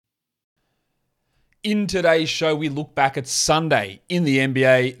In today's show, we look back at Sunday in the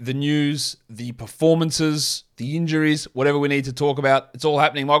NBA, the news, the performances, the injuries, whatever we need to talk about. It's all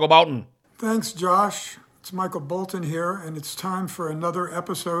happening. Michael Bolton. Thanks, Josh. It's Michael Bolton here, and it's time for another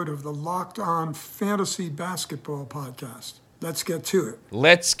episode of the Locked On Fantasy Basketball Podcast. Let's get to it.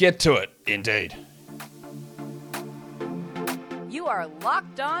 Let's get to it, indeed. You are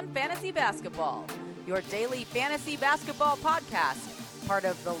Locked On Fantasy Basketball, your daily fantasy basketball podcast, part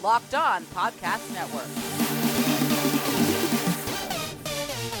of the Locked On Podcast Network.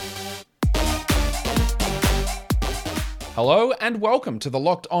 Hello and welcome to the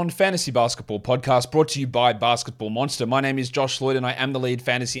Locked On Fantasy Basketball Podcast, brought to you by Basketball Monster. My name is Josh Lloyd and I am the lead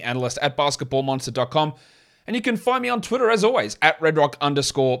fantasy analyst at basketballmonster.com. And you can find me on Twitter, as always, at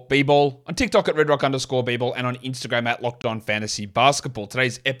redrock_bball, on TikTok at redrock_bball, and on Instagram at Locked On Fantasy Basketball.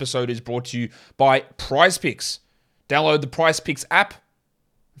 Today's episode is brought to you by PrizePicks. Download the PrizePicks app.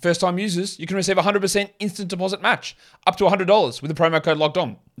 First-time users, you can receive a 100% instant deposit match, up to $100 with the promo code Locked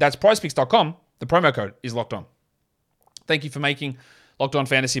On. That's PrizePicks.com. The promo code is Locked On. Thank you for making Locked On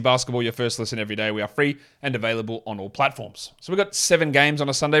Fantasy Basketball your first listen every day. We are free and available on all platforms. So we've got 7 games on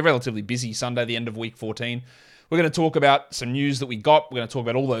a Sunday, relatively busy Sunday, the end of week 14. We're going to talk about some news that we got. We're going to talk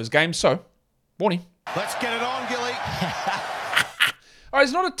about all those games. So, Warnie. Let's get it on, Gilly. All right,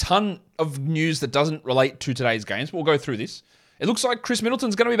 there's not a ton of news that doesn't relate to today's games, but we'll go through this. It looks like Chris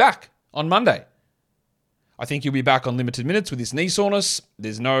Middleton's going to be back on Monday. I think he'll be back on limited minutes with his knee soreness.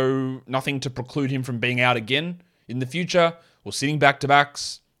 There's nothing to preclude him from being out again in the future, or sitting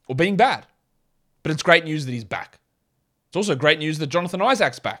back-to-backs, or being bad. But it's great news that he's back. It's also great news that Jonathan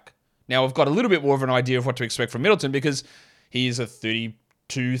Isaac's back. Now, I've got a little bit more of an idea of what to expect from Middleton because he is a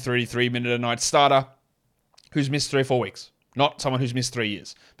 32, 33-minute-a-night starter who's missed 3 or 4 weeks. Not someone who's missed 3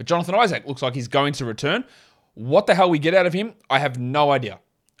 years. But Jonathan Isaac looks like he's going to return. What the hell we get out of him, I have no idea.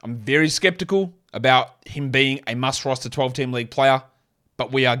 I'm very skeptical about him being a must-roster 12-team league player,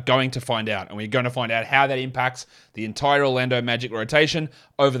 but we are going to find out, and we're going to find out how that impacts the entire Orlando Magic rotation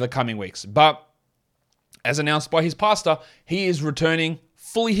over the coming weeks. But as announced by his pastor, he is returning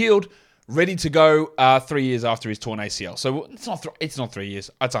fully healed, ready to go 3 years after his torn ACL. So it's not 3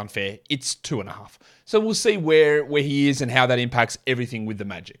 years. That's unfair. It's 2.5. So we'll see where he is and how that impacts everything with the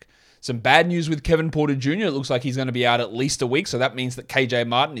Magic. Some bad news with Kevin Porter Jr. It looks like he's going to be out at least a week, so that means that KJ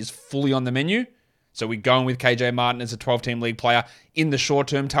Martin is fully on the menu. So we're going with KJ Martin as a 12-team league player. In the short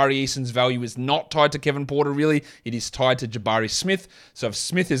term, Tari Eason's value is not tied to Kevin Porter, really. It is tied to Jabari Smith. So if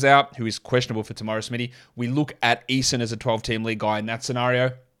Smith is out, who is questionable for tomorrow, Smitty, we look at Eason as a 12-team league guy in that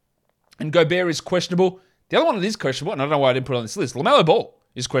scenario. And Gobert is questionable. The other one that is questionable, and I don't know why I didn't put it on this list, LaMelo Ball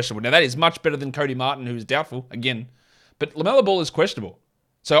is questionable. Now, that is much better than Cody Martin, who is doubtful, again. But LaMelo Ball is questionable.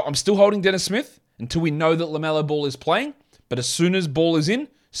 So I'm still holding Dennis Smith until we know that LaMelo Ball is playing. But as soon as Ball is in,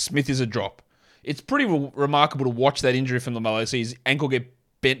 Smith is a drop. It's pretty remarkable to watch that injury from LaMelo. See his ankle get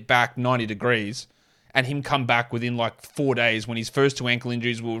bent back 90 degrees and him come back within like 4 days when his first 2 ankle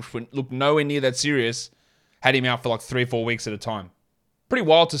injuries, which look nowhere near that serious, had him out for like 3 or 4 weeks at a time. Pretty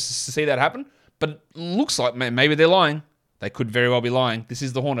wild to see that happen, but it looks like maybe they're lying. They could very well be lying. This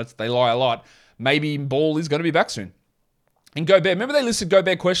is the Hornets. They lie a lot. Maybe Ball is going to be back soon. And Gobert, remember they listed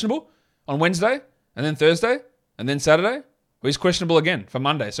Gobert questionable on Wednesday and then Thursday and then Saturday? Well, he's questionable again for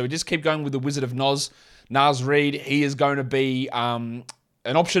Monday. So we just keep going with the Wizard of Naz Reid. He is going to be an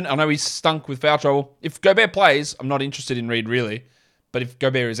option. I know he's stunk with foul trouble. If Gobert plays, I'm not interested in Reid really. But if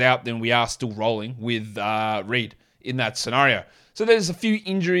Gobert is out, then we are still rolling with Reid in that scenario. So there's a few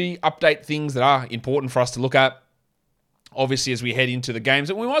injury update things that are important for us to look at, obviously, as we head into the games.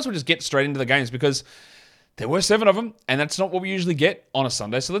 And we might as well just get straight into the games because there were 7 of them, and that's not what we usually get on a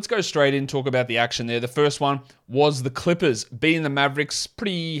Sunday. So let's go straight in and talk about the action there. The first one was the Clippers beating the Mavericks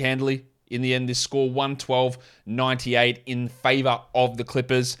pretty handily. In the end, this score 112-98 in favor of the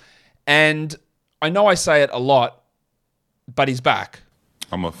Clippers. And I know I say it a lot, but he's back.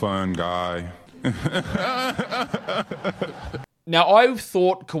 I'm a fun guy. Now, I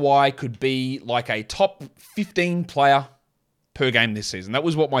thought Kawhi could be like a top 15 player per game this season. That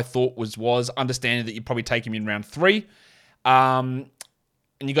was what my thought was understanding that you'd probably take him in round 3. And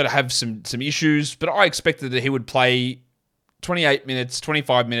you got to have some issues, but I expected that he would play 28 minutes,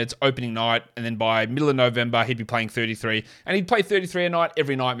 25 minutes opening night, and then by middle of November, he'd be playing 33, and he'd play 33 a night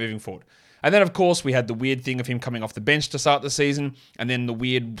every night moving forward. And then, of course, we had the weird thing of him coming off the bench to start the season, and then the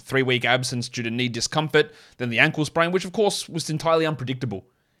weird 3-week absence due to knee discomfort, then the ankle sprain, which, of course, was entirely unpredictable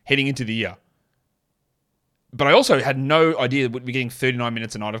heading into the year. But I also had no idea that we'd be getting 39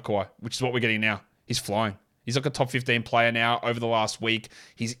 minutes a night of Kawhi, which is what we're getting now. He's flying. He's like a top 15 player now over the last week.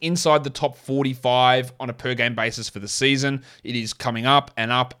 He's inside the top 45 on a per game basis for the season. It is coming up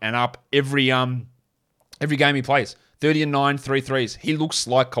and up and up every Every game he plays. 30 and 9, 3 threes. He looks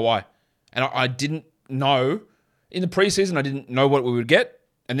like Kawhi. And I didn't know, in the preseason, I didn't know what we would get.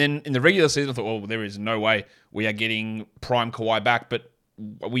 And then in the regular season, I thought, well, there is no way we are getting prime Kawhi back. But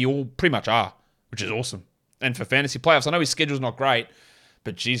we all pretty much are, which is awesome. And for fantasy playoffs, I know his schedule's not great,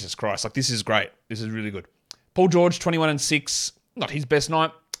 but Jesus Christ, like, this is great. This is really good. Paul George, 21 and 6. Not his best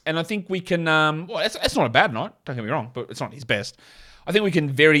night. And I think we can, well, it's not a bad night. Don't get me wrong, but it's not his best. I think we can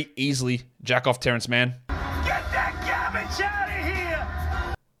very easily jack off Terrence Mann. Get that garbage out of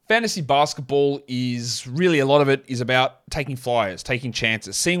here! Fantasy basketball is really, a lot of it is about taking flyers, taking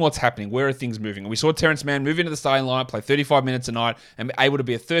chances, seeing what's happening, where are things moving. And we saw Terrence Mann move into the starting lineup, play 35 minutes a night, and be able to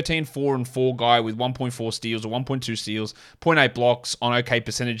be a 13, 4, and 4 guy with 1.4 steals or 1.2 steals, 0.8 blocks on okay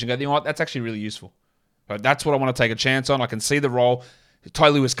percentage, and go, you know what, that's actually really useful. But that's what I want to take a chance on. I can see the role. Ty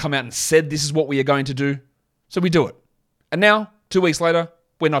Lue has come out and said this is what we are going to do. So we do it. And now, 2 weeks later,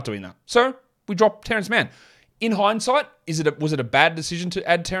 we're not doing that. So we drop Terrence Mann. In hindsight, was it a bad decision to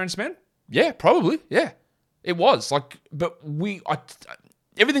add Terrence Mann? Yeah, probably. Yeah, it was.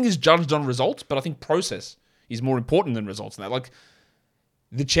 Everything is judged on results, but I think process is more important than results in that. Like,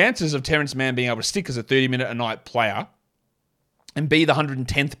 the chances of Terrence Mann being able to stick as a 30-minute-a-night player and be the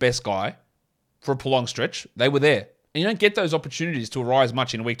 110th best guy for a prolonged stretch, they were there. And you don't get those opportunities to arise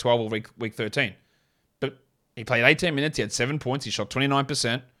much in week 12 or week 13. But he played 18 minutes, he had 7 points, he shot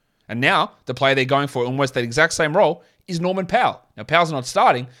 29%. And now, the player they're going for almost that exact same role is Norman Powell. Now, Powell's not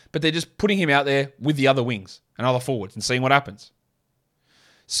starting, but they're just putting him out there with the other wings and other forwards and seeing what happens.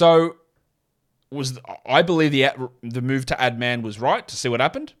 So, I believe the move to add Mann was right to see what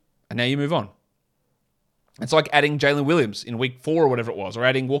happened, and now you move on. It's like adding Jalen Williams in week 4 or whatever it was, or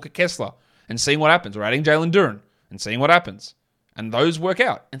adding Walker Kessler and seeing what happens, or adding Jalen Duren and seeing what happens. And those work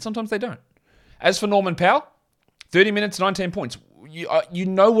out, and sometimes they don't. As for Norman Powell, 30 minutes, 19 points. You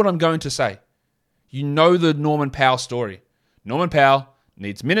know what I'm going to say. You know the Norman Powell story. Norman Powell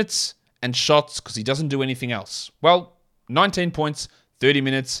needs minutes and shots because he doesn't do anything else. Well, 19 points, 30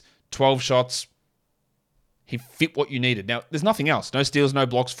 minutes, 12 shots. He fit what you needed. Now, there's nothing else. No steals, no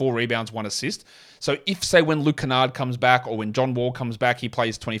blocks, 4 rebounds, 1 assist. So if, say, when Luke Kennard comes back or when John Wall comes back, he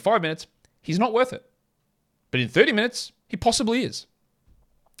plays 25 minutes, he's not worth it. But in 30 minutes, he possibly is.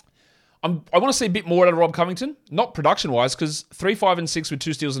 I want to see a bit more out of Rob Covington, not production-wise, because 3, 5, and 6 with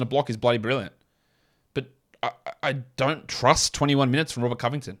 2 steals and a block is bloody brilliant. But I don't trust 21 minutes from Robert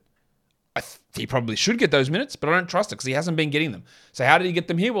Covington. He probably should get those minutes, but I don't trust it because he hasn't been getting them. So how did he get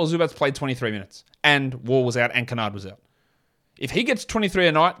them here? Well, Zubats played 23 minutes, and Wall was out, and Kennard was out. If he gets 23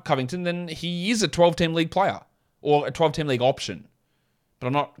 a night, Covington, then he is a 12-team league player, or a 12-team league option. But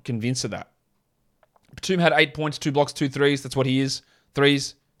I'm not convinced of that. Batum had 8 points, 2 blocks, 2 threes. That's what he is.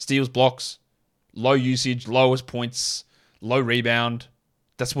 Threes, steals, blocks, low usage, lowest points, low rebound.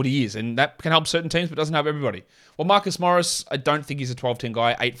 That's what he is. And that can help certain teams, but doesn't help everybody. Well, Marcus Morris, I don't think he's a 12-team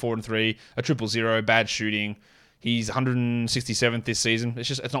guy. 8, 4, and 3, a 0-0, bad shooting. He's 167th this season.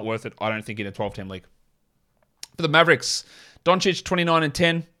 It's not worth it, I don't think, in a 12-team league. For the Mavericks, Doncic, 29 and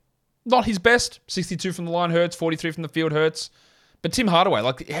 10. Not his best. 62 from the line hurts, 43 from the field hurts. But Tim Hardaway,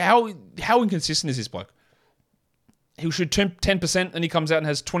 like, how inconsistent is this bloke? He'll shoot 10%, and he comes out and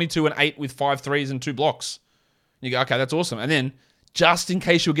has 22 and 8 with 5 threes and 2 blocks. You go, okay, that's awesome. And then, just in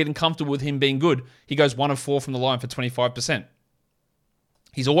case you're getting comfortable with him being good, he goes 1 of 4 from the line for 25%.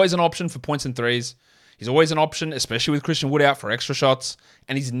 He's always an option for points and threes. He's always an option, especially with Christian Wood out, for extra shots.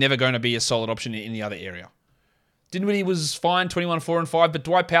 And he's never going to be a solid option in any other area. Dinwiddie was fine, 21, 4, and 5, but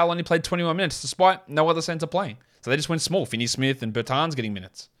Dwight Powell only played 21 minutes, despite no other center playing. So they just went small. Finney-Smith and Bertans getting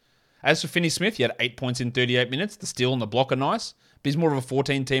minutes. As for Finney-Smith, he had 8 points in 38 minutes. The steal and the block are nice. But he's more of a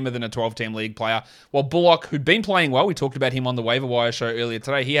 14-teamer than a 12-team league player. While Bullock, who'd been playing well, we talked about him on the waiver wire show earlier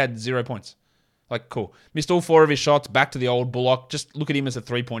today, he had 0 points. Like, cool. Missed all 4 of his shots. Back to the old Bullock. Just look at him as a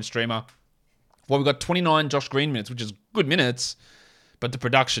 3-point streamer. Well, we've got 29 Josh Green minutes, which is good minutes, but the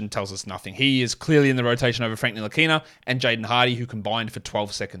production tells us nothing. He is clearly in the rotation over Frank Ntilikina and Jaden Hardy, who combined for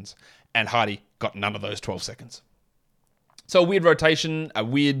 12 seconds. And Hardy got none of those 12 seconds. So a weird rotation, a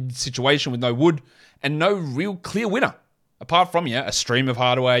weird situation with no Wood, and no real clear winner. Apart from, a stream of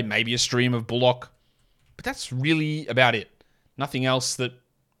Hardaway, maybe a stream of Bullock. But that's really about it. Nothing else that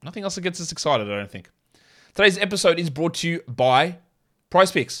gets us excited, I don't think. Today's episode is brought to you by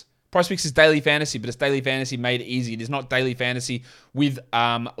PrizePicks. PricePicks is daily fantasy, but it's daily fantasy made easy. It is not daily fantasy with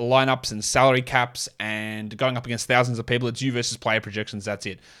lineups and salary caps and going up against thousands of people. It's you versus player projections. That's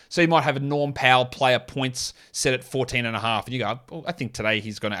it. So you might have a Norm Powell player points set at 14.5, and you go, oh, I think today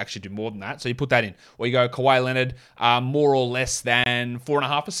he's going to actually do more than that. So you put that in. Or you go Kawhi Leonard, more or less than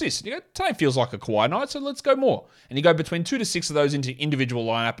 4.5 assists. And you go, today feels like a Kawhi night, so let's go more. And you go between 2 to 6 of those into individual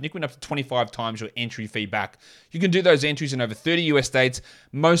lineup, and you can win up to 25 times your entry fee back. You can do those entries in over 30 US states,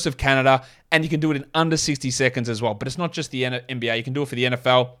 most of Canada, and you can do it in under 60 seconds as well. But it's not just the NBA. You can do it for the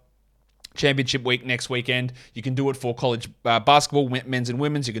NFL Championship week next weekend. You can do it for college basketball, men's and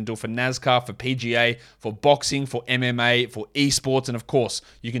women's. You can do it for NASCAR, for PGA, for boxing, for MMA, for esports, and of course,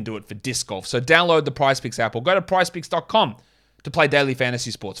 you can do it for disc golf. So download the PricePicks app or go to PricePicks.com to play daily fantasy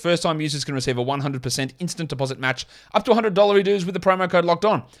sports. First-time users can receive a 100% instant deposit match up to $100 redos with the promo code Locked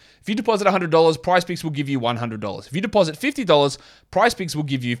On. If you deposit $100, PricePicks will give you $100. If you deposit $50, PricePicks will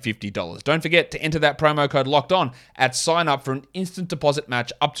give you $50. Don't forget to enter that promo code Locked On at sign up for an instant deposit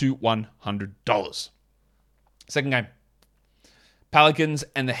match up to $100. Second game. Pelicans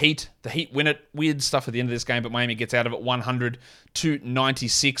and the Heat. The Heat win it. Weird stuff at the end of this game, but Miami gets out of it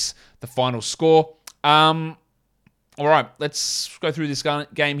 100-96, the final score. All right, let's go through this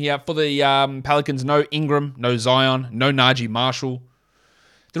game here. For the Pelicans, no Ingram, no Zion, no Najee Marshall.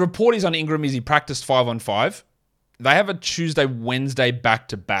 The report is on Ingram is he practiced 5-on-5. They have a Tuesday, Wednesday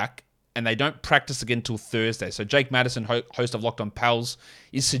back-to-back, and they don't practice again until Thursday. So Jake Madison, host of Locked On Pals,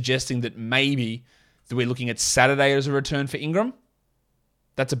 is suggesting that maybe we're looking at Saturday as a return for Ingram.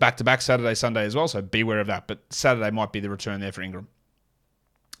 That's a back-to-back Saturday, Sunday as well, so beware of that. But Saturday might be the return there for Ingram.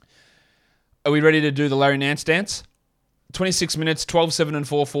 Are we ready to do the Larry Nance dance? 26 minutes, 12, 7, and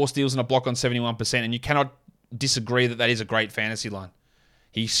 4 steals and a block on 71%, and you cannot disagree that is a great fantasy line.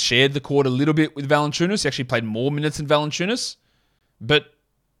 He shared the court a little bit with Valanciunas. He actually played more minutes than Valanciunas. But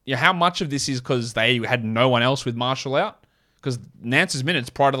how much of this is because they had no one else with Marshall out? Because Nance's minutes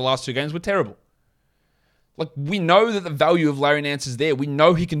prior to the last two games were terrible. Like, we know that the value of Larry Nance is there. We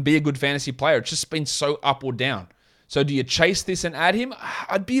know he can be a good fantasy player. It's just been so up or down. So do you chase this and add him?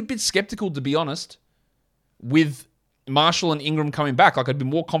 I'd be a bit skeptical, to be honest, with Marshall and Ingram coming back. Like, I'd be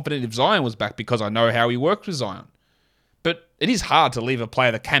more confident if Zion was back because I know how he worked with Zion. But it is hard to leave a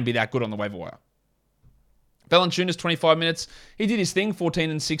player that can be that good on the waiver wire. Valanciunas, 25 minutes. He did his thing, 14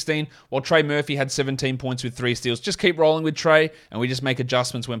 and 16, while Trey Murphy had 17 points with 3 steals. Just keep rolling with Trey, and we just make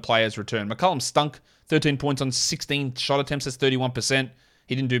adjustments when players return. McCollum stunk, 13 points on 16 shot attempts. That's 31%.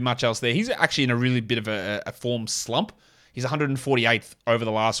 He didn't do much else there. He's actually in a really bit of a form slump. He's 148th over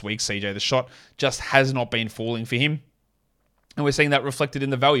the last week, CJ. The shot just has not been falling for him. And we're seeing that reflected in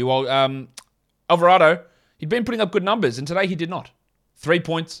the value. While Alvarado, he'd been putting up good numbers, and today he did not. 3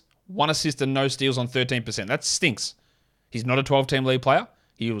 points, 1 assist, and no steals on 13%. That stinks. He's not a 12-team league player.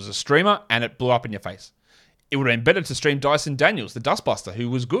 He was a streamer, and it blew up in your face. It would have been better to stream Dyson Daniels, the Dustbuster, who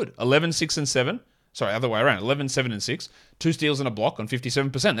was good. 11, 6, and 7. Sorry, other way around. 11, 7, and 6. 2 steals and a block on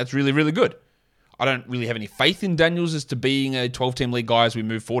 57%. That's really, really good. I don't really have any faith in Daniels as to being a 12-team league guy as we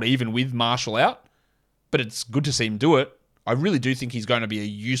move forward, even with Marshall out. But it's good to see him do it. I really do think he's going to be a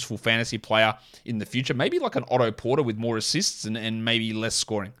useful fantasy player in the future. Maybe like an Otto Porter with more assists and maybe less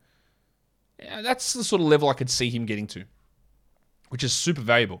scoring. Yeah, that's the sort of level I could see him getting to, which is super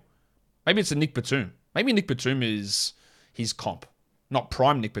valuable. Maybe it's a Nick Batum. Maybe Nick Batum is his comp. Not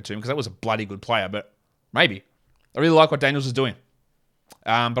prime Nick Batum, because that was a bloody good player, but maybe. I really like what Daniels is doing.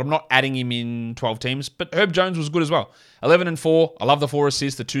 But I'm not adding him in 12 teams. But Herb Jones was good as well. 11 and 4. I love the 4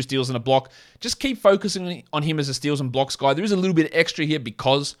 assists, the 2 steals and a block. Just keep focusing on him as a steals and blocks guy. There is a little bit extra here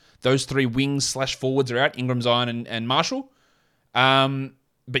because those 3 wings/forwards are out. Ingram, Zion, and Marshall.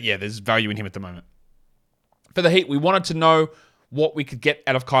 But yeah, there's value in him at the moment. For the Heat, we wanted to know what we could get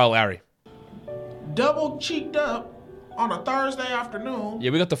out of Kyle Lowry. Double cheeked up on a Thursday afternoon.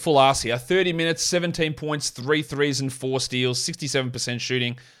 Yeah, we got the full arse here. 30 minutes, 17 points, 3 threes and 4 steals, 67%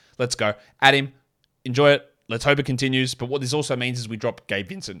 shooting. Let's go. Add him. Enjoy it. Let's hope it continues. But what this also means is we drop Gabe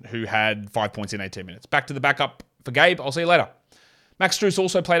Vincent, who had 5 points in 18 minutes. Back to the backup for Gabe. I'll see you later. Max Strus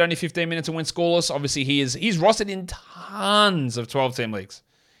also played only 15 minutes and went scoreless. Obviously, he's rostered in tons of 12-team leagues.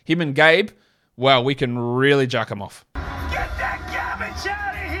 Him and Gabe, well, we can really jack him off. Get that garbage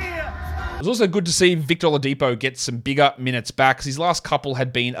out of here! It was also good to see Victor Oladipo get some bigger minutes back, because his last couple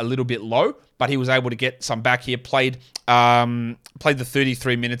had been a little bit low, but he was able to get some back here. Played the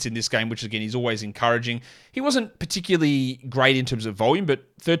 33 minutes in this game, which again is always encouraging. He wasn't particularly great in terms of volume, but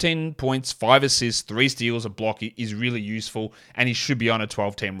 13 points, 5 assists, 3 steals, a block is really useful, and he should be on a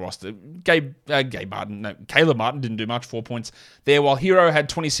 12-team roster. Caleb Martin didn't do much, 4 points there, while Hero had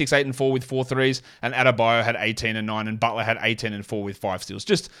 26, 8 and 4 with 4 threes, and Adebayo had 18 and 9, and Butler had 18 and 4 with 5 steals.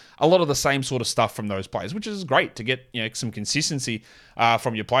 Just a lot of the same sort of stuff from those players, which is great to get some consistency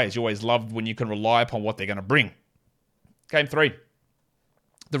from your players. You always love when you can rely upon what they're going to bring. Game 3.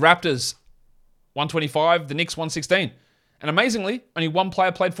 The Raptors, 125, the Knicks, 116. And amazingly, only one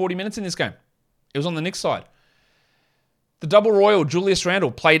player played 40 minutes in this game. It was on the Knicks side. The double royal, Julius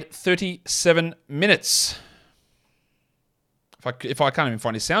Randle, played 37 minutes. If I can't even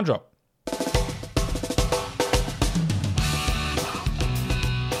find his sound drop.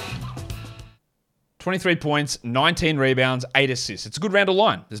 "23 points, 19 rebounds, 8 assists. It's a good Randle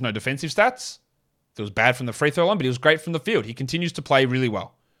line. There's no defensive stats. It was bad from the free throw line, but he was great from the field. He continues to play really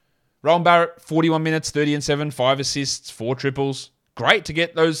well. Rowan Barrett, 41 minutes, 30 and 7, 5 assists, 4 triples. Great to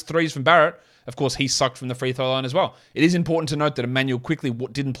get those threes from Barrett. Of course, he sucked from the free throw line as well. It is important to note that Emmanuel quickly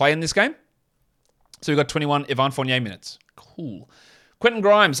didn't play in this game. So we got 21 Evan Fournier minutes. Cool. Quentin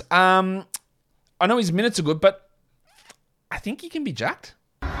Grimes. I know his minutes are good, but I think he can be jacked.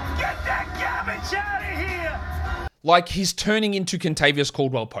 Get that garbage out of here! Like, he's turning into Kentavious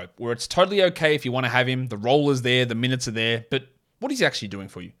Caldwell-Pope, where it's totally okay if you want to have him. The role is there, the minutes are there, but what is he actually doing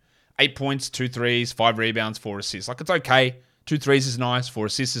for you? 8 points, 2 threes, 5 rebounds, 4 assists. Like, it's okay. 2 threes is nice, 4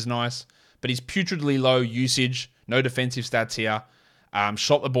 assists is nice, but he's putridly low usage, no defensive stats here.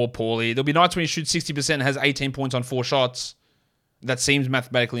 Shot the ball poorly. There'll be nights when he shoots 60% and has 18 points on 4 shots. That seems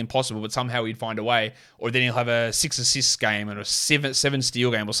mathematically impossible, but somehow he'd find a way. Or then he'll have a 6 assists game and a 7 steal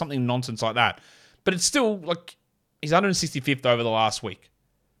game or something nonsense like that. But it's still, like, he's 165th over the last week.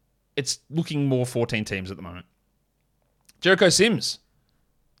 It's looking more 14 teams at the moment. Jericho Sims,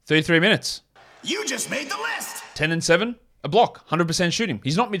 33 minutes. You just made the list! 10 and 7, a block, 100% shooting.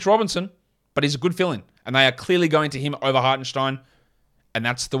 He's not Mitch Robinson, but he's a good fill-in. And they are clearly going to him over Hartenstein. And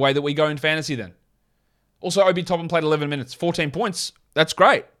that's the way that we go in fantasy then. Also, Obi Toppin played 11 minutes, 14 points. That's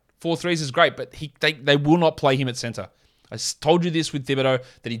great. 4 threes is great, but they will not play him at center. I told you this with Thibodeau,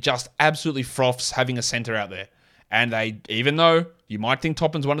 that he just absolutely froths having a center out there. And even though you might think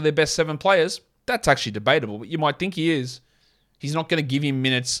Toppin's one of their best 7 players, that's actually debatable, but you might think he is. He's not going to give him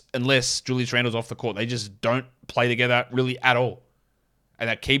minutes unless Julius Randle's off the court. They just don't play together really at all. And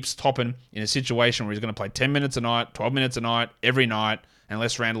that keeps Toppin in a situation where he's going to play 10 minutes a night, 12 minutes a night, every night,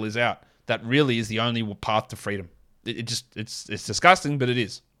 unless Randle is out. That really is the only path to freedom. It's disgusting, but it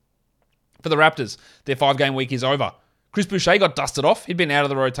is. For the Raptors, their 5-game week is over. Chris Boucher got dusted off. He'd been out of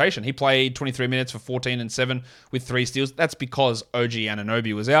the rotation. He played 23 minutes for 14 and 7 with 3 steals. That's because OG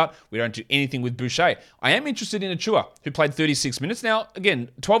Anunoby was out. We don't do anything with Boucher. I am interested in Achua, who played 36 minutes. Now,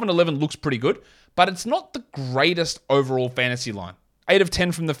 again, 12 and 11 looks pretty good, but it's not the greatest overall fantasy line. 8 of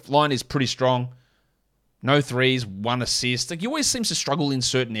 10 from the line is pretty strong. No threes, 1 assist. Like, he always seems to struggle in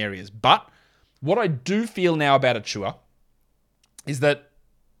certain areas. But what I do feel now about Achua is that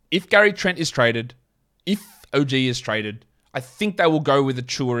if Gary Trent is traded, if OG is traded, I think they will go with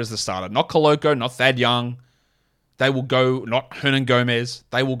Achua as the starter. Not Koloko, not Thad Young. They will go, not Hernan Gomez.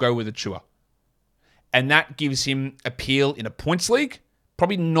 They will go with Achua. And that gives him appeal in a points league.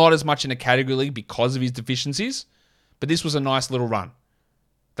 Probably not as much in a category league because of his deficiencies. But this was a nice little run.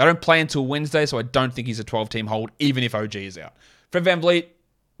 They don't play until Wednesday, so I don't think he's a 12-team hold, even if OG is out. Fred VanVleet,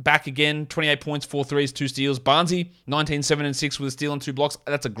 back again, 28 points, 4 threes, 2 steals. Barnesy, 19, 7 and 6 with a steal and 2 blocks.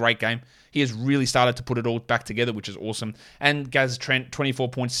 That's a great game. He has really started to put it all back together, which is awesome. And Gaz Trent, 24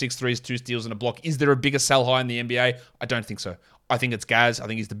 points, 6 threes, 2 steals and a block. Is there a bigger sell high in the NBA? I don't think so. I think it's Gaz. I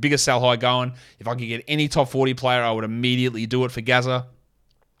think he's the biggest sell high going. If I could get any top 40 player, I would immediately do it for Gaza.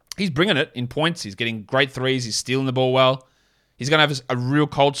 He's bringing it in points. He's getting great threes. He's stealing the ball well. He's going to have a real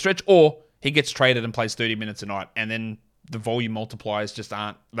cold stretch, or he gets traded and plays 30 minutes a night, and then the volume multipliers just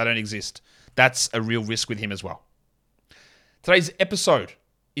they don't exist. That's a real risk with him as well. Today's episode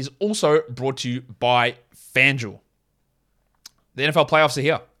is also brought to you by FanDuel. The NFL playoffs are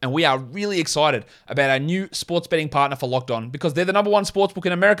here, and we are really excited about our new sports betting partner for Locked On because they're the number 1 sportsbook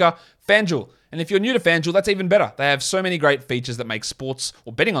in America, FanDuel. And if you're new to FanDuel, that's even better. They have so many great features that make sports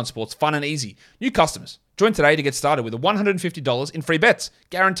or betting on sports fun and easy. New customers, join today to get started with $150 in free bets,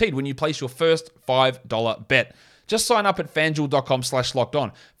 guaranteed when you place your first $5 bet. Just sign up at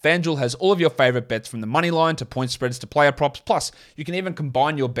FanDuel.com/lockedon. FanDuel has all of your favorite bets from the money line to point spreads to player props. Plus, you can even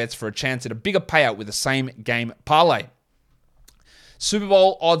combine your bets for a chance at a bigger payout with the same game parlay. Super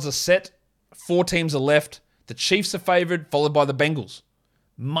Bowl odds are set. 4 teams are left. The Chiefs are favored, followed by the Bengals.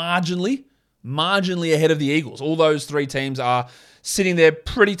 Marginally ahead of the Eagles. All those 3 teams are sitting there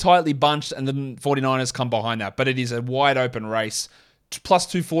pretty tightly bunched, and the 49ers come behind that. But it is a wide open race. plus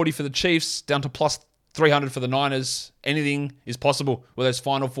 240 for the Chiefs, down to plus 300 for the Niners. Anything is possible with those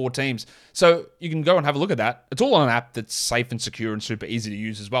final 4 teams. So you can go and have a look at that. It's all on an app that's safe and secure and super easy to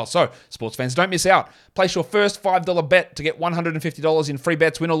use as well. So sports fans, don't miss out. Place your first $5 bet to get $150 in free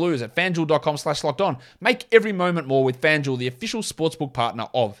bets, win or lose, at FanDuel.com/lockedon. Make every moment more with FanDuel, the official sportsbook partner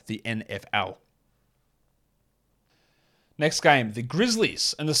of the NFL. Next game, the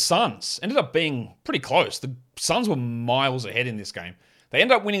Grizzlies and the Suns ended up being pretty close. The Suns were miles ahead in this game. They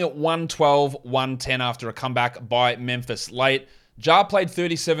ended up winning at 112-110 after a comeback by Memphis late. Ja played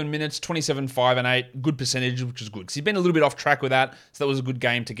 37 minutes, 27, 5, and 8. Good percentage, which is good because he's been a little bit off track with that. So that was a good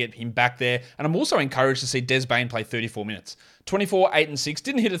game to get him back there. And I'm also encouraged to see Des Bane play 34 minutes. 24, 8, and 6.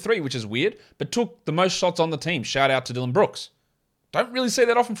 Didn't hit a 3, which is weird, but took the most shots on the team. Shout out to Dylan Brooks. Don't really see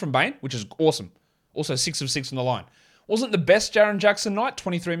that often from Bane, which is awesome. Also 6 of 6 on the line. Wasn't the best Jaren Jackson night,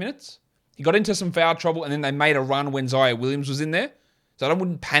 23 minutes. He got into some foul trouble, and then they made a run when Zaire Williams was in there. So I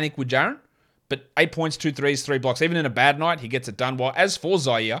wouldn't panic with Jaren. But 8 points, 2 threes, 3 blocks. Even in a bad night, he gets it done. While as for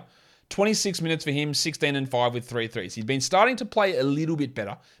Zaire, 26 minutes for him, 16 and 5 with 3 threes. He's been starting to play a little bit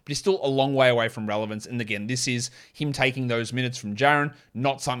better, but he's still a long way away from relevance. And again, this is him taking those minutes from Jaren,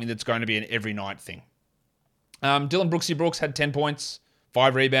 not something that's going to be an every night thing. Dylan Brooksy Brooks had 10 points,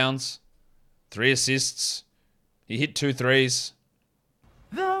 5 rebounds, 3 assists. He hit 2 threes.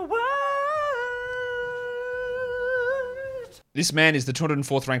 The world. This man is the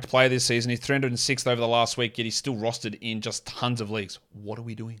 204th ranked player this season. He's 306th over the last week, yet he's still rostered in just tons of leagues. What are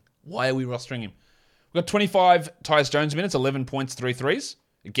we doing? Why are we rostering him? We've got 25 Tyus Jones minutes, 11 points, 3 threes.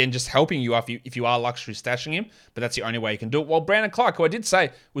 Again, just helping you if you are luxury stashing him, but that's the only way you can do it. While Brandon Clark, who I did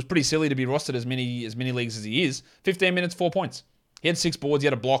say was pretty silly to be rostered as many leagues as he is, 15 minutes, 4 points. He had 6 boards, he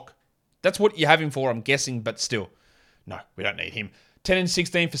had a block. That's what you have him for, I'm guessing, but still. No, we don't need him. 10 and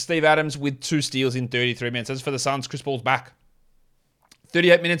 16 for Steve Adams with 2 steals in 33 minutes. As for the Suns, Chris Paul's back.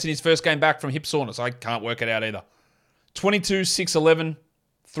 38 minutes in his first game back from hip soreness. I can't work it out either. 22, 6, 11,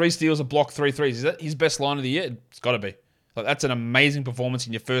 3 steals, a block, 3 threes. Is that his best line of the year? It's got to be. Like, that's an amazing performance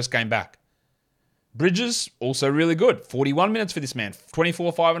in your first game back. Bridges, also really good. 41 minutes for this man.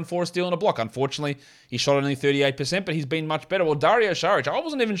 24, 5, and 4, a steal and a block. Unfortunately, he shot only 38%, but he's been much better. Well, Dario Saric, I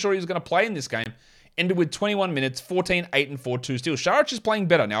wasn't even sure he was going to play in this game. Ended with 21 minutes, 14, 8, and 4, 2 steals. Saric is playing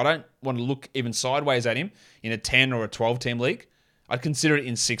better. Now, I don't want to look even sideways at him in a 10 or a 12-team league. I'd consider it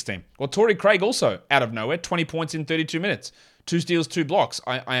in 16. Well, Torrey Craig also, out of nowhere, 20 points in 32 minutes. 2 steals, 2 blocks.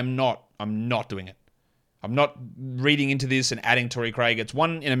 I'm not doing it. I'm not reading into this and adding Torrey Craig. It's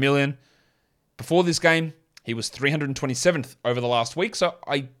 1 in a million. Before this game, he was 327th over the last week, so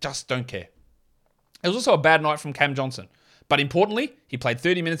I just don't care. It was also a bad night from Cam Johnson. But importantly, he played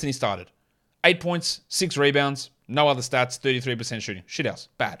 30 minutes and he started. 8 points, 6 rebounds, no other stats, 33% shooting. Shithouse.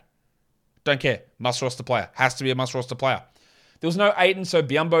 Bad. Don't care. Must roster player. Has to be a must roster player. There was no Ayton, so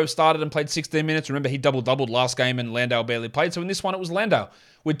Biyombo started and played 16 minutes. Remember, he double-doubled last game and Landale barely played. So in this one, it was Landale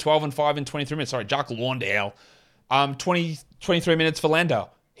with 12 and 5 in 23 minutes. Sorry, Jack Landale. 23 minutes for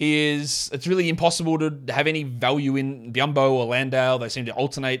Landale. It's really impossible to have any value in Biyombo or Landale. They seem to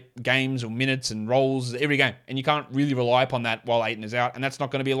alternate games or minutes and roles every game. And you can't really rely upon that while Ayton is out. And that's not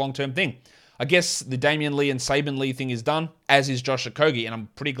going to be a long-term thing. I guess the Damian Lee and Saban Lee thing is done, as is Josh Okogie. And I'm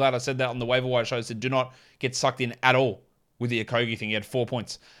pretty glad I said that on the waiver wire show. I said, do not get sucked in at all with the Okogie thing. He had 4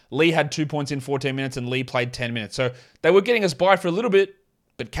 points. Lee had 2 points in 14 minutes and Lee played 10 minutes. So they were getting us by for a little bit,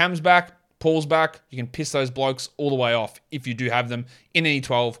 but Cam's back, Paul's back. You can piss those blokes all the way off if you do have them in any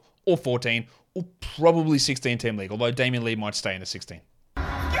 12 or 14 or probably 16-team league, although Damian Lee might stay in a 16. Get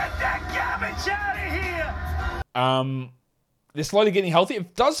that garbage out of here! They're slowly getting healthy.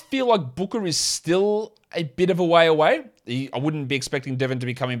 It does feel like Booker is still a bit of a way away. I wouldn't be expecting Devin to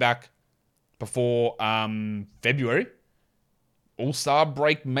be coming back before February. All-Star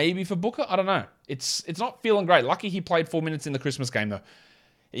break maybe for Booker? I don't know. It's not feeling great. Lucky he played 4 minutes in the Christmas game, though.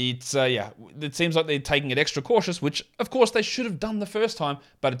 It seems like they're taking it extra cautious, which, of course, they should have done the first time,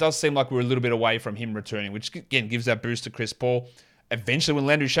 but it does seem like we're a little bit away from him returning, which, again, gives that boost to Chris Paul. Eventually, when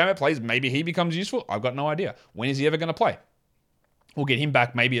Landry Shamet plays, maybe he becomes useful. I've got no idea. When is he ever going to play? We'll get him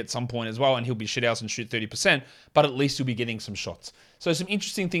back maybe at some point as well, and he'll be shithouse and shoot 30%, but at least he'll be getting some shots. So some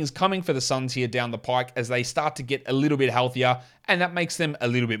interesting things coming for the Suns here down the pike as they start to get a little bit healthier, and that makes them a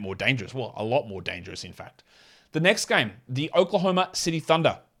little bit more dangerous. Well, a lot more dangerous, in fact. The next game, the Oklahoma City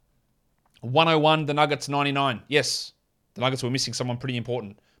Thunder. 101, the Nuggets 99. Yes, the Nuggets were missing someone pretty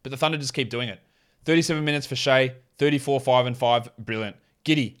important, but the Thunder just keep doing it. 37 minutes for Shea, 34, 5, and 5. Brilliant.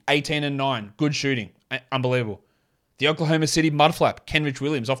 Giddey, 18 and 9. Good shooting. Unbelievable. The Oklahoma City mudflap, Kenrich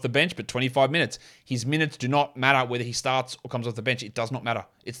Williams, off the bench, but 25 minutes. His minutes do not matter whether he starts or comes off the bench. It does not matter.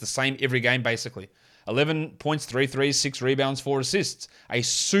 It's the same every game, basically. 11 points, 3 threes, 6 rebounds, 4 assists. A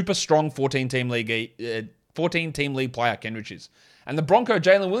super strong 14-team league player, Kendrick is. And the Bronco,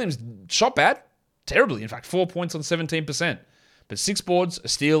 Jalen Williams, shot bad. Terribly, in fact. 4 points on 17%. But 6 boards, a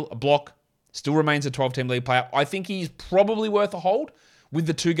steal, a block. Still remains a 12-team league player. I think he's probably worth a hold with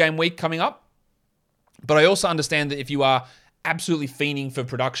the 2-game week coming up. But I also understand that if you are absolutely fiending for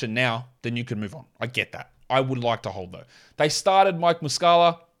production now, then you can move on. I get that. I would like to hold, though. They started Mike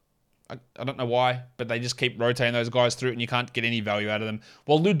Muscala. I don't know why, but they just keep rotating those guys through and you can't get any value out of them.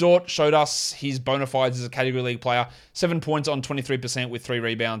 Well, Lou Dort showed us his bona fides as a category league player. 7 points on 23% with 3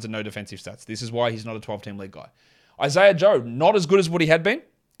 rebounds and no defensive stats. This is why he's not a 12-team league guy. Isaiah Joe, not as good as what he had been,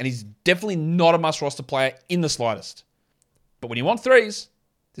 and he's definitely not a must-roster player in the slightest. But when you want threes,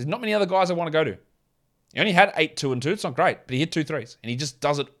 there's not many other guys I want to go to. He only had 8, 2, and 2. It's not great, but he hit 2 threes, and he just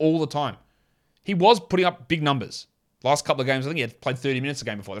does it all the time. He was putting up big numbers. Last couple of games, I think he had played 30 minutes a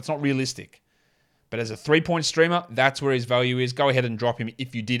game before. That's not realistic. But as a 3-point streamer, that's where his value is. Go ahead and drop him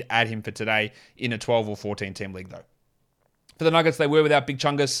if you did add him for today in a 12 or 14-team league, though. For the Nuggets, they were without Big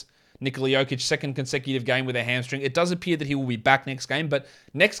Chungus. Nikola Jokic, second consecutive game with a hamstring. It does appear that he will be back next game, but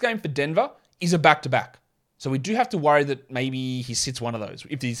next game for Denver is a back-to-back. So we do have to worry that maybe he sits one of those,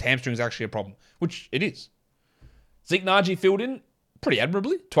 if his hamstring is actually a problem, which it is. Zeke Naji filled in pretty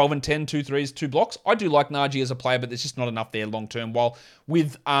admirably. 12 and 10, 2 threes, 2 blocks. I do like Naji as a player, but there's just not enough there long-term. While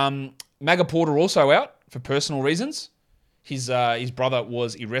with Maga Porter also out for personal reasons, his brother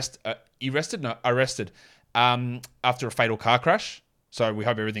was arrested after a fatal car crash. So we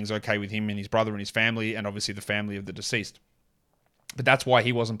hope everything's okay with him and his brother and his family, and obviously the family of the deceased. But that's why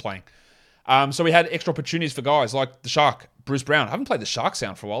he wasn't playing. So we had extra opportunities for guys like the Shark, Bruce Brown. I haven't played the Shark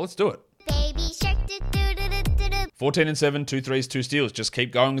sound for a while. Let's do it. Baby Shark. 14 and 7, 2 threes, 2 steals. Just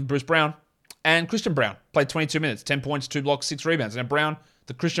keep going with Bruce Brown. And Christian Brown played 22 minutes, 10 points, 2 blocks, 6 rebounds. Now Brown,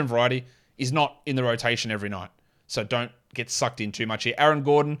 the Christian variety, is not in the rotation every night. So don't get sucked in too much here. Aaron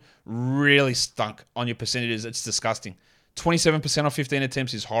Gordon really stunk on your percentages. It's disgusting. 27% on 15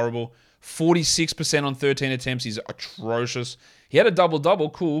 attempts is horrible. 46% on 13 attempts is atrocious. He had a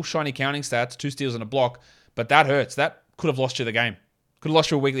double-double, cool, shiny counting stats, 2 steals and a block, but that hurts. That could have lost you the game. Could have lost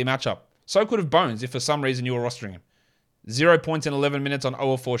you a weekly matchup. So could have Bones if for some reason you were rostering him. 0 points in 11 minutes on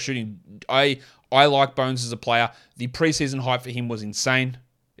 0 of 4 shooting. I like Bones as a player. The preseason hype for him was insane.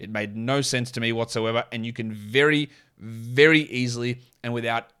 It made no sense to me whatsoever, and you can very, very easily and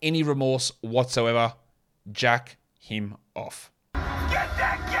without any remorse whatsoever jack him off. Get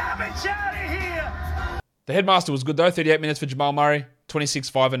that garbage out of here! The headmaster was good though. 38 minutes for Jamal Murray. 26,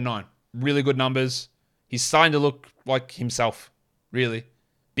 5, and 9. Really good numbers. He's starting to look like himself, really.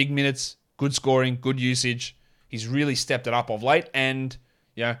 Big minutes, good scoring, good usage. He's really stepped it up of late. And,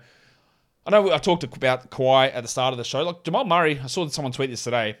 you know, I know I talked about Kawhi at the start of the show. Like Jamal Murray, I saw someone tweet this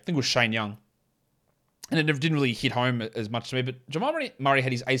today. I think it was Shane Young. And it didn't really hit home as much to me. But Jamal Murray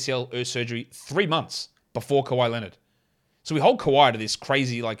had his ACL surgery 3 months before Kawhi Leonard. So we hold Kawhi to this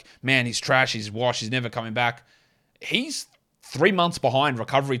crazy, like, man, he's trash, he's washed, he's never coming back. He's 3 months behind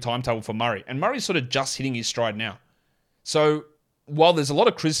recovery timetable for Murray. And Murray's sort of just hitting his stride now. So while there's a lot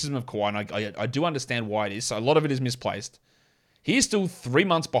of criticism of Kawhi, and I do understand why it is, so a lot of it is misplaced, he is still 3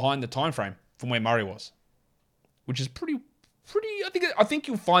 months behind the time frame from where Murray was, which is pretty. I think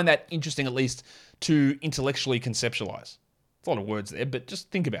you'll find that interesting, at least to intellectually conceptualize. It's a lot of words there, but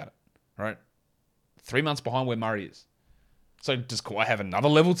just think about it, right? 3 months behind where Murray is. So does Kawhi have another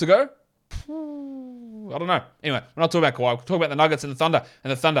level to go? I don't know. Anyway, we're not talking about Kawhi. We're talking about the Nuggets and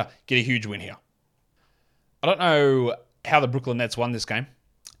the Thunder get a huge win here. I don't know how the Brooklyn Nets won this game.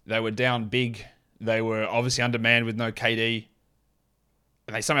 They were down big. They were obviously undermanned with no KD.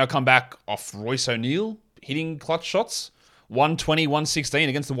 And they somehow come back off Royce O'Neal hitting clutch shots. 120, 116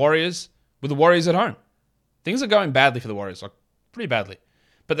 against the Warriors with the Warriors at home. Things are going badly for the Warriors, like pretty badly.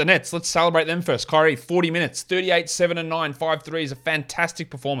 But the Nets, let's celebrate them first. Kyrie, 40 minutes, 38, 7 and 9, 5 threes, a fantastic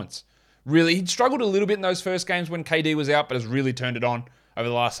performance. Really, he'd struggled a little bit in those first games when KD was out, but has really turned it on over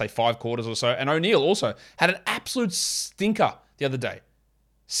the last, say, 5 quarters or so. And O'Neal also had an absolute stinker the other day.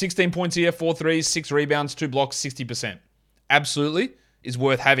 16 points here, 4 threes, 6 rebounds, 2 blocks, 60%. Absolutely is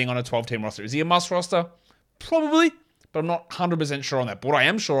worth having on a 12-team roster. Is he a must roster? Probably, but I'm not 100% sure on that. But what I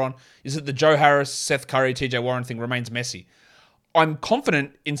am sure on is that the Joe Harris, Seth Curry, TJ Warren thing remains messy. I'm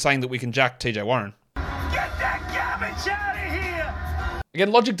confident in saying that we can jack TJ Warren. Get that garbage out of here! Again,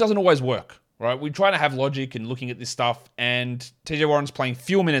 logic doesn't always work, right? We try to have logic in looking at this stuff, and TJ Warren's playing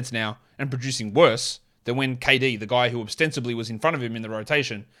fewer minutes now and producing worse than when KD, the guy who ostensibly was in front of him in the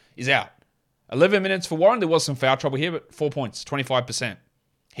rotation, is out. 11 minutes for Warren. There was some foul trouble here, but 4 points, 25%.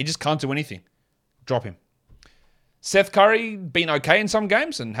 He just can't do anything. Drop him. Seth Curry been okay in some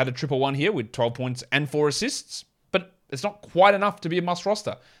games and had a 1-1 here with 12 points and 4 assists, but it's not quite enough to be a must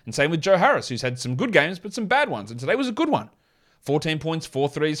roster. And same with Joe Harris, who's had some good games, but some bad ones. And today was a good one. 14 points, 4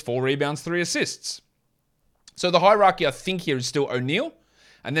 threes, 4 rebounds, 3 assists. So the hierarchy, I think, here is still O'Neal.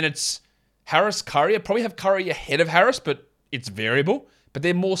 And then it's Harris, Curry. I probably have Curry ahead of Harris, but it's variable. But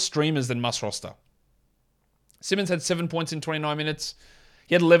they're more streamers than must roster. Simmons had 7 points in 29 minutes.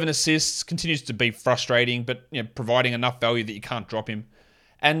 He had 11 assists, continues to be frustrating, but providing enough value that you can't drop him.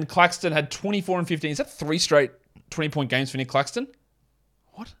 And Claxton had 24 and 15. Is that 3 straight 20-point games for Nick Claxton?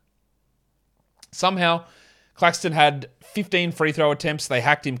 What? Somehow, Claxton had 15 free throw attempts. They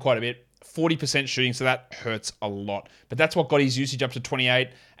hacked him quite a bit. 40% shooting, so that hurts a lot. But that's what got his usage up to 28,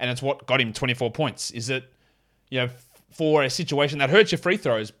 and it's what got him 24 points. Is that, for a situation that hurts your free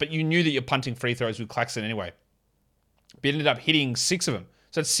throws, but you knew that you're punting free throws with Claxton anyway. But he ended up hitting 6 of them.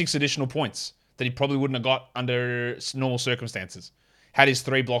 So that's 6 additional points that he probably wouldn't have got under normal circumstances. Had his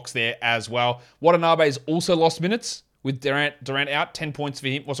 3 blocks there as well. Watanabe's also lost minutes with Durant out. 10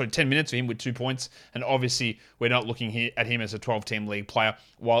 minutes for him with 2 points. And obviously, we're not looking here at him as a 12-team league player.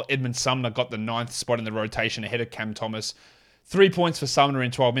 While Edmund Sumner got the 9th spot in the rotation ahead of Cam Thomas. 3 points for Sumner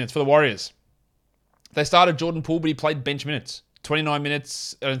in 12 minutes. For the Warriors, they started Jordan Poole, but he played bench minutes. 29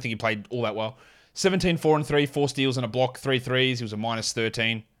 minutes. I don't think he played all that well. 17, 4 and 3, 4 steals and a block, 3 threes. He was a minus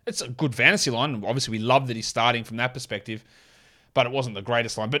 13. It's a good fantasy line. Obviously, we love that he's starting from that perspective, but it wasn't the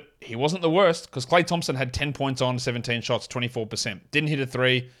greatest line. But he wasn't the worst because Klay Thompson had 10 points on 17 shots, 24%. Didn't hit a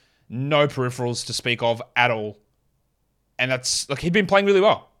 3. No peripherals to speak of at all. And that's, he'd been playing really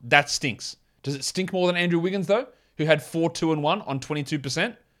well. That stinks. Does it stink more than Andrew Wiggins, though, who had 4, 2 and 1 on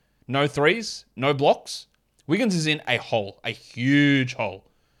 22%? No threes, no blocks. Wiggins is in a hole, a huge hole.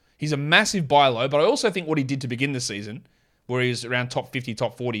 He's a massive buy low, but I also think what he did to begin the season, where he was around top 50,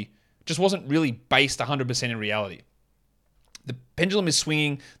 top 40, just wasn't really based 100% in reality. The pendulum is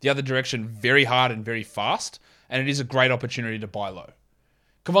swinging the other direction very hard and very fast, and it is a great opportunity to buy low.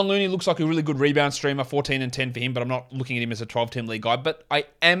 Kevon Looney looks like a really good rebound streamer, 14 and 10 for him, but I'm not looking at him as a 12-team league guy, but I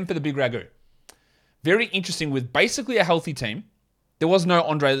am for the Big Ragu. Very interesting with basically a healthy team. There was no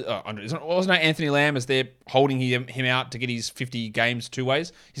Anthony Lamb as they're holding him out to get his 50 games 2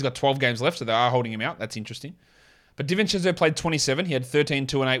 ways. He's got 12 games left, so they are holding him out. That's interesting. But DiVincenzo played 27. He had 13,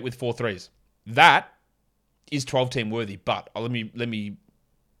 2 and 8 with 4 threes. That is 12-team worthy, but let me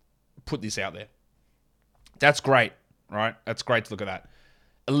put this out there. That's great, right? That's great to look at that.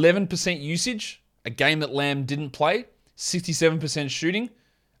 11% usage, a game that Lamb didn't play, 67% shooting.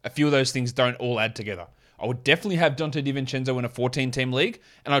 A few of those things don't all add together. I would definitely have Dante DiVincenzo in a 14-team league,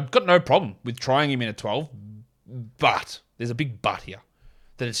 and I've got no problem with trying him in a 12, but there's a big but here,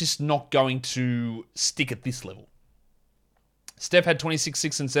 that it's just not going to stick at this level. Steph had 26,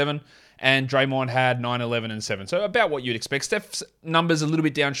 6 and 7, and Draymond had 9, 11 and 7. So about what you'd expect. Steph's numbers a little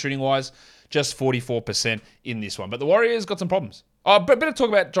bit down shooting-wise, just 44% in this one. But the Warriors got some problems. But better talk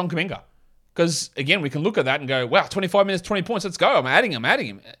about John Kuminga, because, again, we can look at that and go, wow, 25 minutes, 20 points, let's go. I'm adding him. I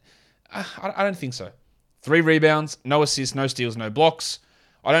don't think so. 3 rebounds, no assists, no steals, no blocks.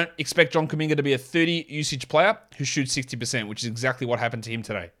 I don't expect John Kuminga to be a 30 usage player who shoots 60%, which is exactly what happened to him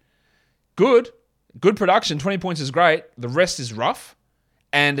today. Good production. 20 points is great. The rest is rough,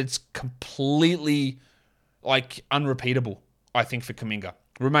 and it's completely unrepeatable, I think, for Kuminga.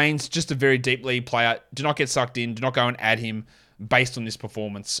 Remains just a very deep league player. Do not get sucked in. Do not go and add him based on this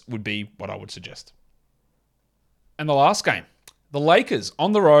performance would be what I would suggest. And the last game. The Lakers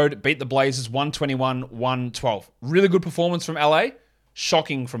on the road beat the Blazers 121-112. Really good performance from LA.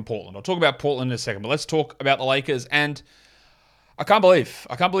 Shocking from Portland. I'll talk about Portland in a second, but let's talk about the Lakers. And I can't believe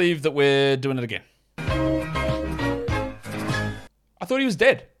that we're doing it again. I thought he was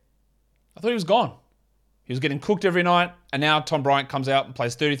dead. I thought he was gone. He was getting cooked every night, and now Tom Bryant comes out and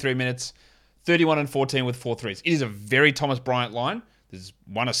plays 33 minutes, 31 and 14 with 4 threes. It is a very Thomas Bryant line. There's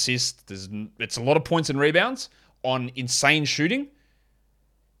 1 assist. It's a lot of points and rebounds on insane shooting.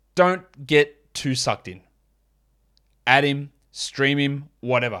 Don't get too sucked in. Add him, stream him,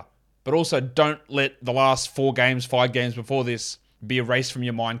 whatever. But also don't let the last 4 games, 5 games before this be erased from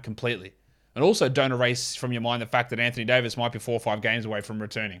your mind completely. And also don't erase from your mind the fact that Anthony Davis might be 4 or 5 games away from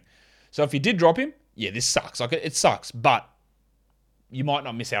returning. So if you did drop him, yeah, this sucks. It sucks, but you might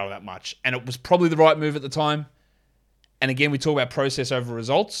not miss out on that much. And it was probably the right move at the time. And again, we talk about process over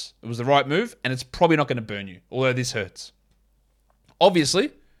results. It was the right move, and it's probably not going to burn you, although this hurts. Obviously,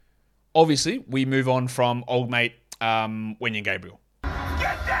 we move on from old mate Wenyen Gabriel.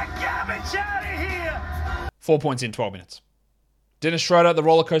 Get that garbage out of here! 4 points in 12 minutes. Dennis Schroeder, the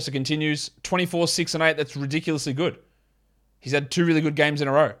roller coaster continues. 24, 6 and 8. That's ridiculously good. He's had 2 really good games in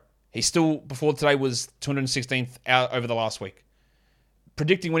a row. He still, before today, was 216th out over the last week.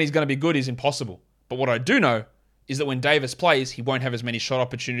 Predicting when he's going to be good is impossible. But what I do know is that when Davis plays, he won't have as many shot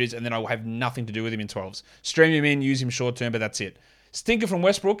opportunities, and then I will have nothing to do with him in 12s. Stream him in, use him short term, but that's it. Stinker from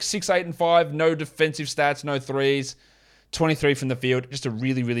Westbrook, 6, 8, and 5. No defensive stats, no threes. 23 from the field. Just a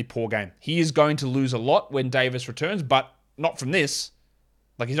really, really poor game. He is going to lose a lot when Davis returns, but not from this.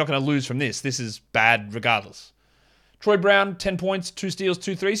 Like, he's not going to lose from this. This is bad regardless. Troy Brown, 10 points, 2 steals,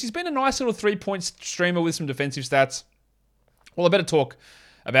 2 threes. He's been a nice little 3-point streamer with some defensive stats. Well, I better talk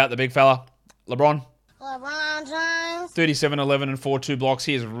about the big fella, LeBron. 37, 11, and 4, 2 blocks.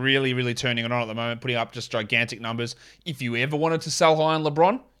 He is really, really turning it on at the moment, putting up just gigantic numbers. If you ever wanted to sell high on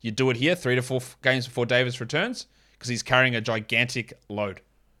LeBron, you do it here, 3 to 4 games before Davis returns, because he's carrying a gigantic load.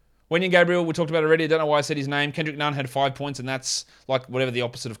 Wenyen Gabriel, we talked about already. I don't know why I said his name. Kendrick Nunn had 5 points, and that's like whatever the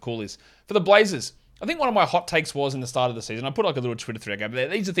opposite of cool is. For the Blazers, I think one of my hot takes was in the start of the season. I put like a little Twitter thread out.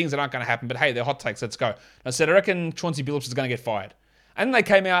 These are things that aren't going to happen, but hey, they're hot takes. Let's go. And I said, I reckon Chauncey Billups is going to get fired. And then they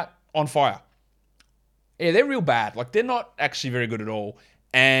came out on fire. Yeah, they're real bad. Like, they're not actually very good at all.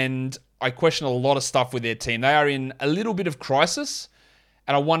 And I question a lot of stuff with their team. They are in a little bit of crisis,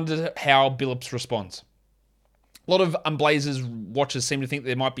 and I wonder how Billups responds. A lot of Blazers watchers seem to think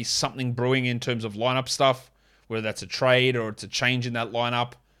there might be something brewing in terms of lineup stuff, whether that's a trade or it's a change in that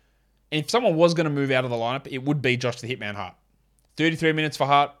lineup. And if someone was going to move out of the lineup, it would be Josh the Hitman Hart. 33 minutes for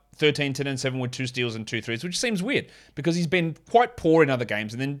Hart, 13, 10, and 7 with 2 steals and 2 threes, which seems weird because he's been quite poor in other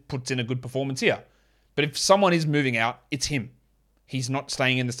games and then puts in a good performance here. But if someone is moving out, it's him. He's not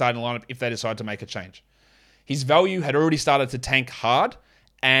staying in the starting lineup if they decide to make a change. His value had already started to tank hard,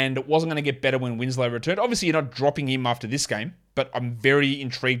 and it wasn't going to get better when Winslow returned. Obviously, you're not dropping him after this game, but I'm very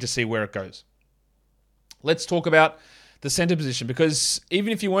intrigued to see where it goes. Let's talk about the center position, because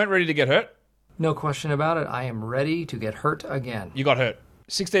even if you weren't ready to get hurt, no question about it, I am ready to get hurt again. You got hurt.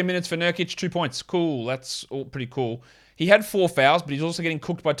 16 minutes for Nurkic, 2 points. Cool. That's all pretty cool. He had 4 fouls, but he's also getting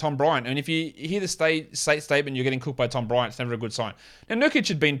cooked by Tom Bryant. And if you hear the statement, you're getting cooked by Tom Bryant, it's never a good sign. Now, Nurkic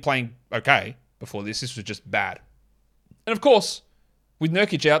had been playing okay before this. This was just bad. And of course, with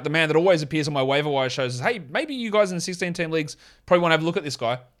Nurkic out, the man that always appears on my waiver wire shows is, hey, maybe you guys in the 16-team leagues probably want to have a look at this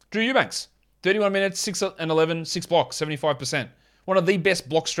guy. Drew Eubanks, 31 minutes, 6 and 11, 6 blocks, 75%. One of the best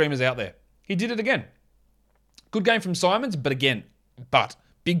block streamers out there. He did it again. Good game from Simons, but again,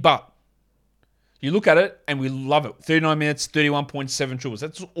 big but. You look at it, and we love it. 39 minutes, 31.7 triples.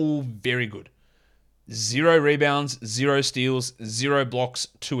 That's all very good. 0 rebounds, 0 steals, 0 blocks,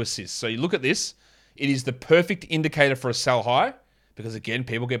 2 assists. So you look at this, it is the perfect indicator for a sell high, because again,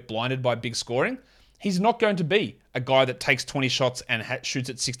 people get blinded by big scoring. He's not going to be a guy that takes 20 shots and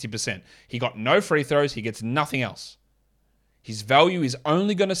shoots at 60%. He got no free throws. He gets nothing else. His value is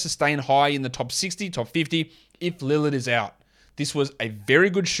only going to sustain high in the top 60, top 50 if Lillard is out. This was a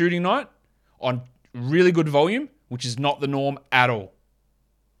very good shooting night on really good volume, which is not the norm at all.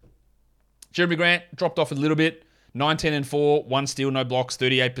 Jeremy Grant dropped off a little bit. 19 and 4, 1 steal, no blocks,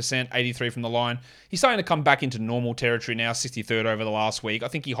 38%, 83 from the line. He's starting to come back into normal territory now, 63rd over the last week. I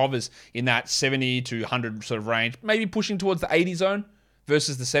think he hovers in that 70 to 100 sort of range, maybe pushing towards the 80 zone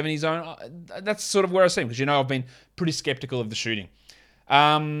versus the 70 zone. That's sort of where I see him, because I've been pretty skeptical of the shooting.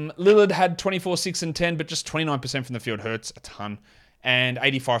 Lillard had 24, 6, and 10, but just 29% from the field hurts a ton. And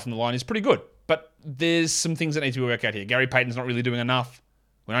 85 from the line is pretty good. But there's some things that need to be worked out here. Gary Payton's not really doing enough.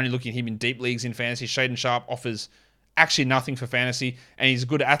 We're only looking at him in deep leagues in fantasy. Shaden Sharp offers actually nothing for fantasy, and he's a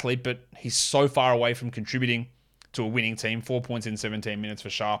good athlete, but he's so far away from contributing to a winning team. 4 points in 17 minutes for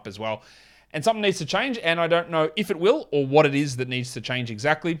Sharp as well. And something needs to change, and I don't know if it will or what it is that needs to change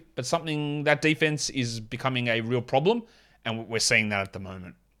exactly, but something, that defense is becoming a real problem, and we're seeing that at the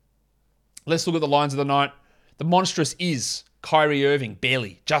moment. Let's look at the lines of the night. The monstrous is Kyrie Irving,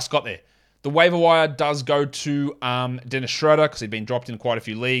 barely, just got there. The waiver wire does go to Dennis Schroeder, because he'd been dropped in quite a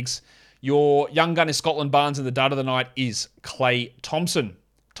few leagues. Your young gun is Scotland Barnes, and the dud of the night is Klay Thompson.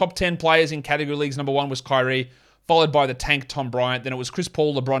 Top 10 players in category leagues. Number 1 was Kyrie, followed by the tank Tom Bryant. Then it was Chris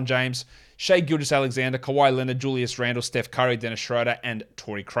Paul, LeBron James, Shai Gilgeous-Alexander, Kawhi Leonard, Julius Randle, Steph Curry, Dennis Schroeder, and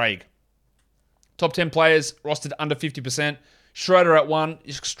Torrey Craig. Top 10 players rostered under 50%. Schroeder at 1,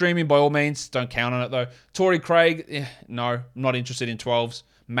 streaming by all means. Don't count on it though. Torrey Craig, no, not interested in 12s.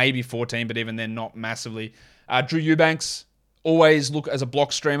 Maybe 14, but even then not massively. Drew Eubanks, always look as a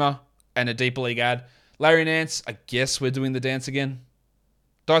block streamer and a deeper league ad. Larry Nance, I guess we're doing the dance again.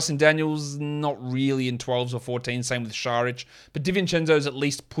 Dyson Daniels, not really in 12s or 14s, same with Šarić. But DiVincenzo's at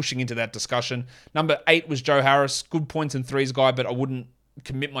least pushing into that discussion. Number 8 was Joe Harris, good points and threes guy, but I wouldn't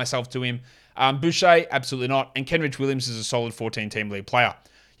commit myself to him. Boucher, absolutely not. And Kenrich Williams is a solid 14-team league player.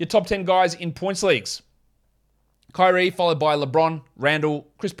 Your top 10 guys in points leagues. Kyrie, followed by LeBron, Randall,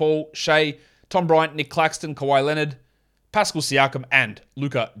 Chris Paul, Shea, Tom Bryant, Nick Claxton, Kawhi Leonard, Pascal Siakam, and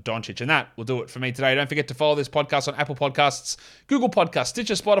Luka Doncic. And that will do it for me today. Don't forget to follow this podcast on Apple Podcasts, Google Podcasts,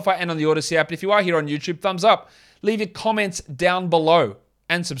 Stitcher, Spotify, and on the Odyssey app. And if you are here on YouTube, thumbs up. Leave your comments down below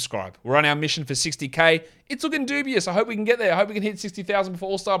and subscribe. We're on our mission for 60K. It's looking dubious. I hope we can get there. I hope we can hit 60,000 before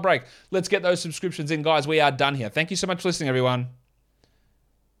All-Star break. Let's get those subscriptions in, guys. We are done here. Thank you so much for listening, everyone.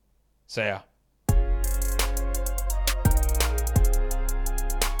 See ya.